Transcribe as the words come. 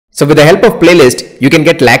So with the help of playlist, you can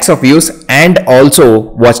get lakhs of views and also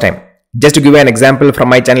watch time. Just to give you an example from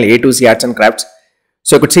my channel A2C Arts and Crafts.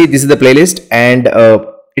 So you could see this is the playlist, and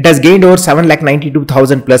it has gained over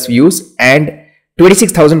 7,92,000 plus views and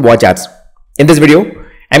 26,000 watch hours. In this video,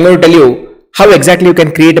 I'm going to tell you how exactly you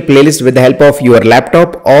can create a playlist with the help of your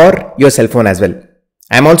laptop or your cell phone as well.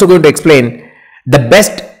 I'm also going to explain the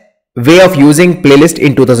best way of using playlist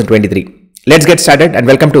in 2023. Let's get started and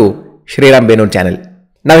welcome to Sriram Benur channel.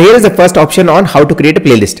 Now here is the first option on how to create a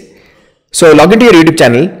playlist. So log into your YouTube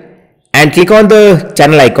channel and click on the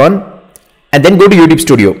channel icon and then go to YouTube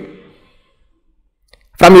Studio.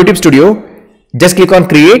 From YouTube Studio, just click on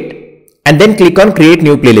create and then click on create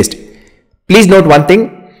new playlist. Please note one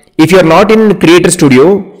thing. If you are not in Creator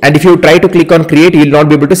Studio and if you try to click on create, you will not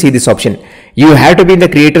be able to see this option. You have to be in the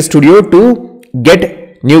Creator Studio to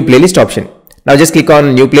get new playlist option. Now just click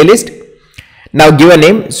on new playlist. Now give a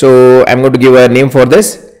name. So I'm going to give a name for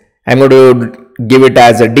this. I'm going to give it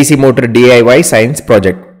as a DC Motor DIY Science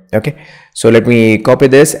Project. Okay. So let me copy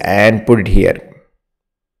this and put it here.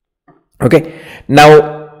 Okay.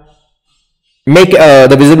 Now make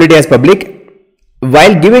the visibility as public.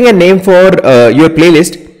 While giving a name for your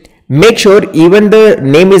playlist, make sure even the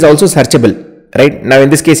name is also searchable, right? Now in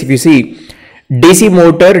this case, if you see, DC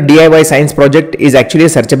Motor DIY Science Project is actually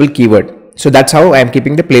a searchable keyword. So that's how I am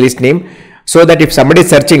keeping the playlist name, so that if somebody is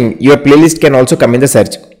searching, your playlist can also come in the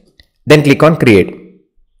search. Then click on create.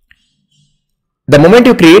 The moment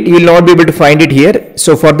you create, you will not be able to find it here.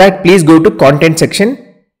 So for that, please go to content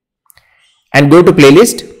section and go to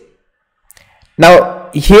playlist. Now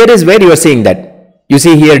here is where you are seeing that. You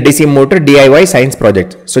see here DC Motor DIY Science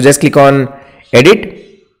Project. So just click on edit.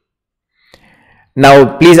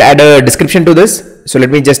 Now please add a description to this. So let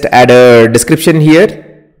me just add a description here.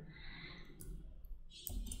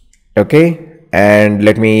 Okay. And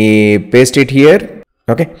let me paste it here.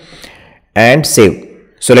 Okay. And save.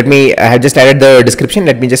 So I have just added the description.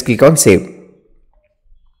 Let me just click on save.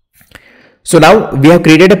 So now we have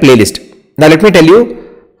created a playlist. Now let me tell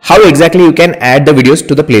you how exactly you can add the videos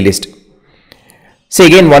to the playlist. So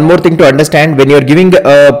again, one more thing to understand, when you are giving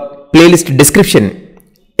a playlist description,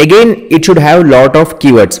 again, it should have a lot of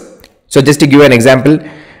keywords. So just to give an example,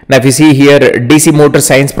 now if you see here, DC Motor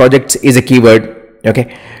Science Projects is a keyword.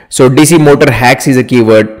 Okay. So DC Motor Hacks is a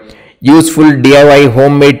keyword. Useful DIY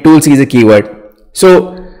Homemade Tools is a keyword.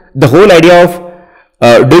 So the whole idea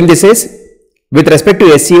of doing this is, with respect to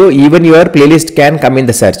SEO, even your playlist can come in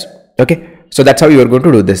the search. Okay. So that's how you are going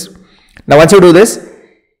to do this. Now once you do this,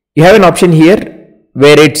 you have an option here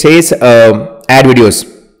where it says add videos.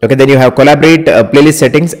 Okay, then you have collaborate, playlist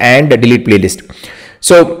settings and delete playlist.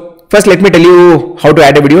 So first let me tell you how to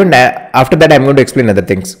add a video, and after that I'm going to explain other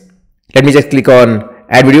things. Let me just click on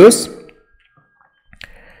add videos.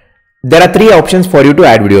 There are three options for you to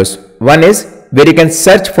add videos. One is where you can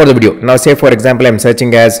search for the video. Now say for example, I'm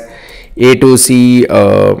searching as A2C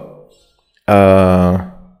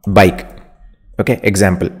bike. Okay,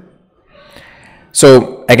 example.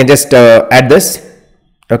 So I can just add this.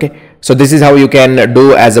 Okay, so this is how you can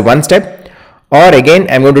do as a one step, or again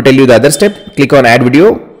I'm going to tell you the other step. Click on add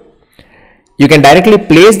video. You can directly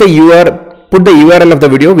place the URL, put the URL of the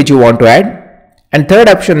video which you want to add, and third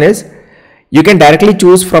option is you can directly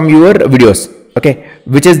choose from your videos, okay,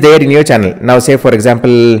 which is there in your channel. Now say for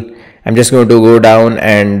example, I'm just going to go down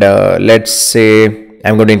and let's say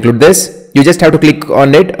I'm going to include this. You just have to click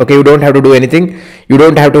on it. Okay, you don't have to do anything. You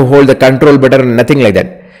don't have to hold the control button, nothing like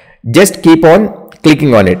that. Just keep on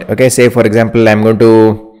clicking on it. Okay, say for example, I'm going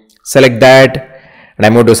to select that and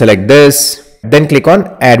I'm going to select this, then click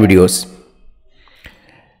on add videos.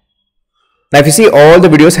 Now if you see, all the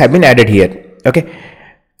videos have been added here. Okay,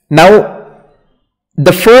 now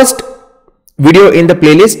the first video in the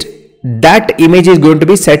playlist, that image is going to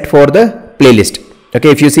be set for the playlist.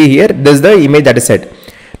 Okay, if you see here, this is the image that is set.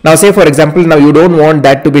 Now say for example, now you don't want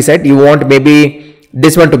that to be set, you want maybe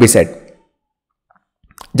this one to be set.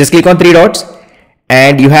 Just click on three dots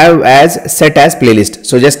and you have as set as playlist.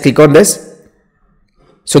 So just click on this.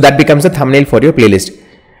 So that becomes the thumbnail for your playlist.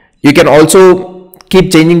 You can also keep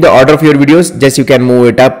changing the order of your videos. Just you can move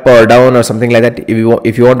it up or down or something like that.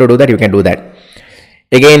 If you want to do that, you can do that.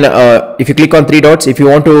 Again, if you click on three dots, if you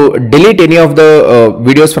want to delete any of the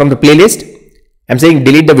videos from the playlist, I'm saying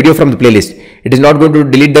delete the video from the playlist. It is not going to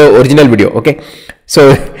delete the original video. Okay.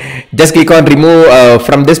 So just click on remove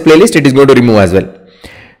from this playlist. It is going to remove as well.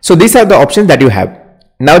 So these are the options that you have.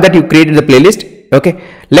 Now that you created the playlist, okay,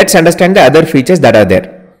 let's understand the other features that are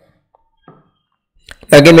there.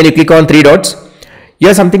 Again, when you click on three dots, you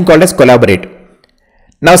have something called as collaborate.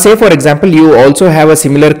 Now say for example, you also have a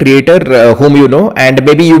similar creator whom you know, and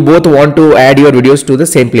maybe you both want to add your videos to the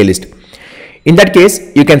same playlist. In that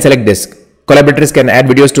case, you can select this. Collaborators can add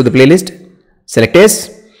videos to the playlist. Select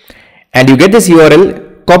yes, and you get this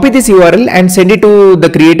URL. Copy this URL and send it to the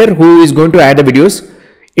creator who is going to add the videos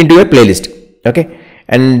into your playlist. Okay,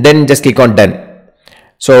 and then just click on done.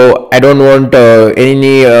 So I don't want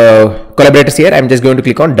any collaborators here. I'm just going to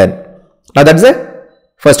click on done. Now that's the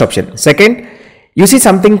first option. Second, you see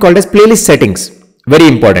something called as playlist settings. Very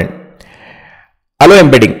important. Allow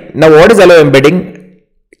embedding. Now what is allow embedding?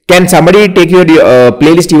 Can somebody take your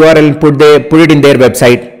playlist URL and put it in their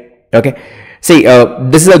website? Okay. See,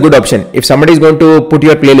 this is a good option. If somebody is going to put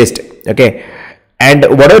your playlist, okay, and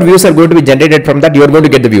whatever views are going to be generated from that, you are going to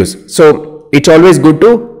get the views. So it's always good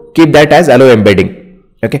to keep that as allow embedding.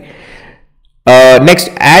 Okay. Next,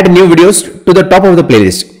 add new videos to the top of the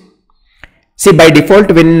playlist. See, by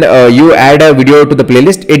default, when you add a video to the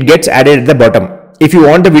playlist, it gets added at the bottom. If you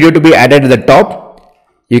want the video to be added at the top,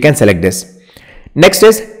 you can select this. Next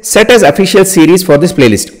is set as official series for this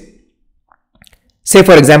playlist. Say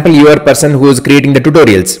for example, you are a person who is creating the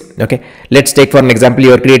tutorials. Okay, let's take for an example,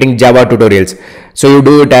 you are creating Java tutorials. So you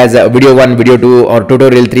do it as video 1, video 2, or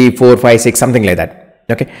tutorial 3, 4, 5, 6, something like that.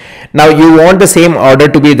 Okay, now you want the same order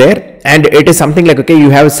to be there, and it is something like, okay,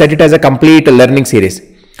 you have set it as a complete learning series.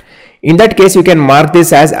 In that case, you can mark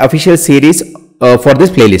this as official series for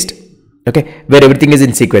this playlist. Okay, where everything is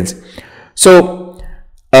in sequence. So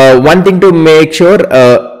one thing to make sure,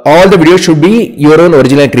 all the videos should be your own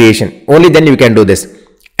original creation. Only then you can do this.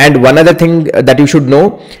 And one other thing that you should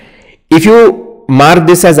know, if you mark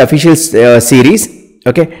this as official series,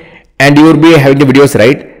 okay, and you will be having the videos,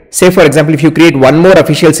 right? Say for example, if you create one more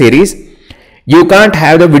official series, you can't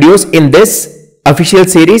have the videos in this official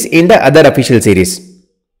series in the other official series.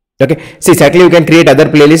 Okay, see, certainly you can create other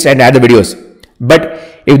playlists and add the videos, but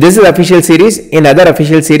if this is official series, in other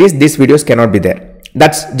official series, these videos cannot be there.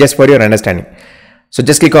 That's just for your understanding. So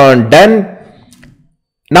just click on done.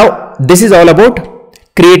 Now this is all about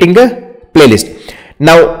creating a playlist.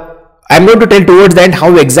 Now I'm going to tell towards the end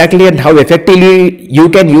how exactly and how effectively you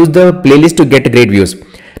can use the playlist to get great views.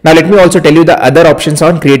 Now let me also tell you the other options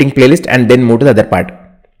on creating playlist and then move to the other part.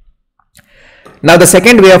 Now the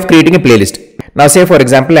second way of creating a playlist. Now say for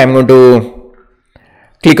example, I'm going to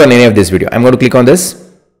click on any of this video. I'm going to click on this.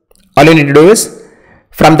 All you need to do is,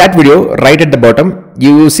 from that video, right at the bottom,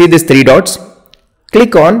 you see these 3 dots.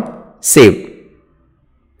 Click on save.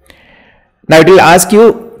 Now it will ask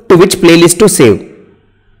you to which playlist to save.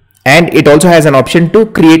 And it also has an option to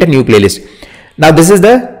create a new playlist. Now this is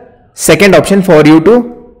the second option for you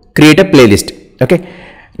to create a playlist. Okay.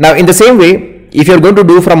 Now in the same way, if you're going to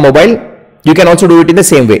do from mobile, you can also do it in the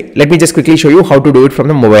same way. Let me just quickly show you how to do it from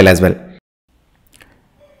the mobile as well.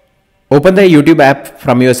 Open the YouTube app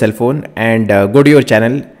from your cell phone and go to your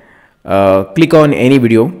channel. Click on any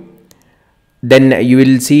video. Then you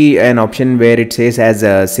will see an option where it says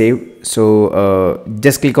as save. So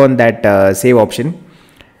just click on that save option.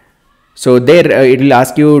 So there it will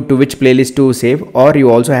ask you to which playlist to save, or you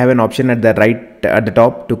also have an option at the right at the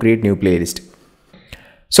top to create new playlist.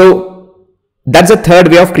 So that's the third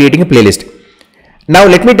way of creating a playlist. Now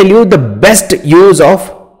let me tell you the best use of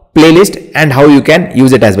playlist and how you can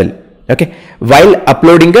use it as well. Okay, while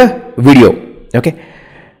uploading a video. Okay.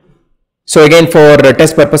 So again, for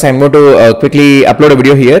test purpose, I'm going to quickly upload a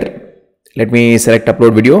video here. Let me select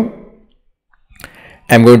upload video.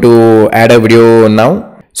 I'm going to add a video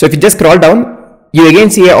now. So if you just scroll down, you again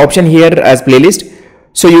see an option here as playlist.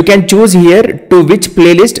 So you can choose here to which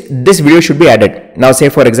playlist this video should be added. Now say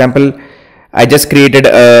for example, I just created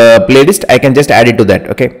a playlist. I can just add it to that.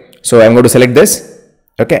 Okay. So I'm going to select this.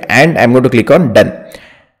 Okay. And I'm going to click on done.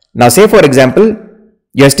 Now say for example,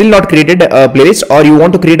 you have still not created a playlist, or you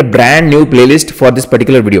want to create a brand new playlist for this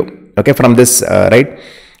particular video. Okay. From this, right.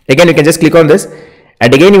 Again, you can just click on this,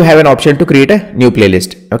 and again, you have an option to create a new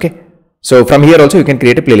playlist. Okay. So from here also you can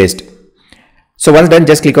create a playlist. So once done,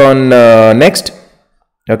 just click on next.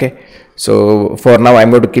 Okay. So for now, I'm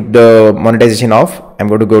going to keep the monetization off. I'm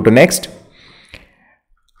going to go to next.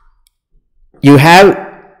 You have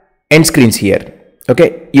end screens here.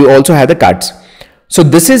 Okay. You also have the cards. So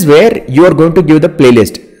this is where you are going to give the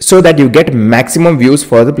playlist so that you get maximum views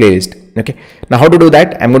for the playlist. Okay. Now how to do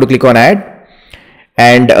that? I'm going to click on add,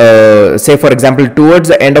 and say for example, towards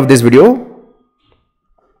the end of this video,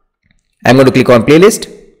 I'm going to click on playlist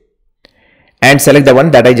and select the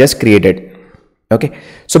one that I just created. Okay.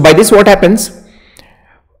 So by this, what happens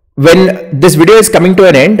when this video is coming to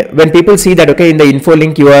an end, when people see that, okay, in the info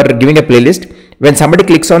link, you are giving a playlist, when somebody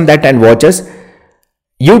clicks on that and watches,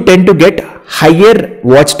 you tend to get higher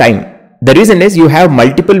watch time. the reason is you have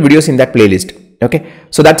multiple videos in that playlist. Okay,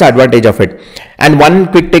 so that's the advantage of it. And one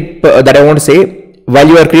quick tip that I want to say, while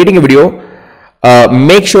you are creating a video,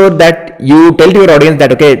 make sure that you tell to your audience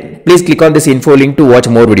that, okay, please click on this info link to watch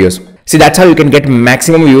more videos. See, that's how you can get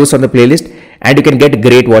maximum views on the playlist, and you can get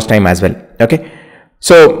great watch time as well. Okay,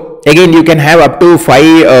 so again, you can have up to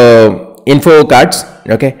 5 info cards.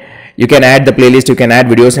 Okay, you can add the playlist, you can add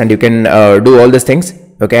videos, and you can do all these things.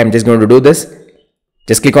 Okay, I'm just going to do this.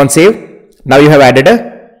 Just click on save. Now you have added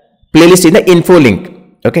a playlist in the info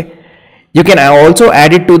link. Okay, you can also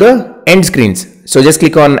add it to the end screens. So just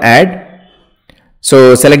click on add.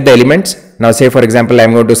 So select the elements. Now say for example,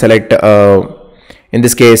 I'm going to select in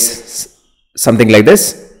this case something like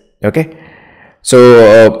this. Okay,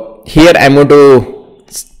 so here I'm going to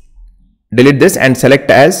delete this and select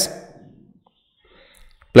as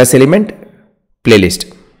plus element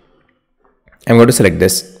playlist. I'm going to select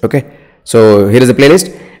this. Okay, so here is the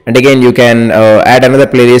playlist, and again you can add another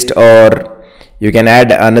playlist, or you can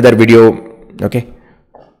add another video. Okay,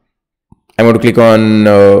 I'm going to click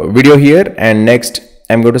on video here, and next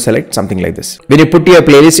I'm going to select something like this. When you put your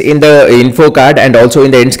playlist in the info card and also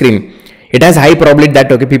in the end screen, it has high probability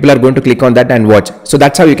that, okay, people are going to click on that and watch. So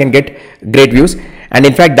that's how you can get great views. And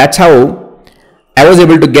in fact, that's how I was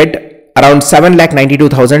able to get around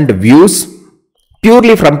 7,92,000 views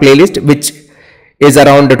purely from playlist, which is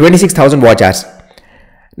around 26,000 watch hours.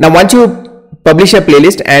 Now, once you publish a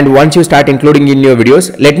playlist and once you start including in your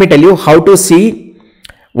videos, let me tell you how to see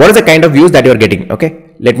what is the kind of views that you are getting.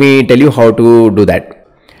 Okay, let me tell you how to do that.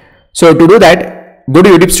 So to do that, go to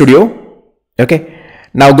YouTube Studio. Okay,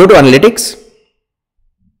 now go to Analytics.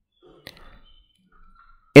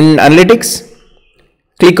 In Analytics,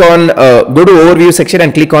 click on go to Overview section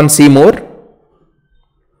and click on See More.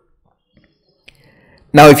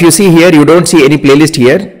 Now if you see here, you don't see any playlist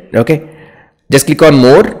here. Okay, just click on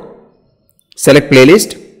More, select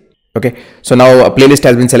Playlist. Okay, so now a playlist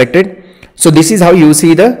has been selected. So this is how you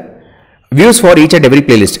see the views for each and every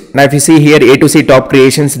playlist. Now if you see here, A to C Top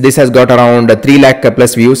Creations, this has got around 3 lakh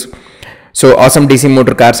plus views. So Awesome DC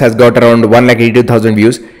Motor Cars has got around 1,82,000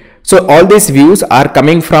 views. So all these views are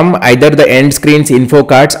coming from either the end screens, info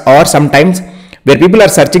cards, or sometimes where people are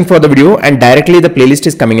searching for the video and directly the playlist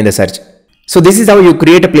is coming in the search. So this is how you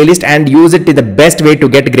create a playlist and use it in the best way to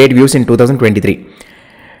get great views in 2023.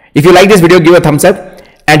 If you like this video, give a thumbs up.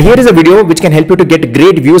 And here is a video which can help you to get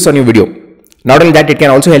great views on your video. Not only that, it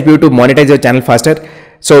can also help you to monetize your channel faster.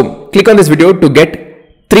 So click on this video to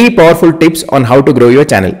get 3 powerful tips on how to grow your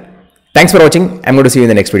channel. Thanks for watching. I'm going to see you in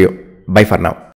the next video. Bye for now.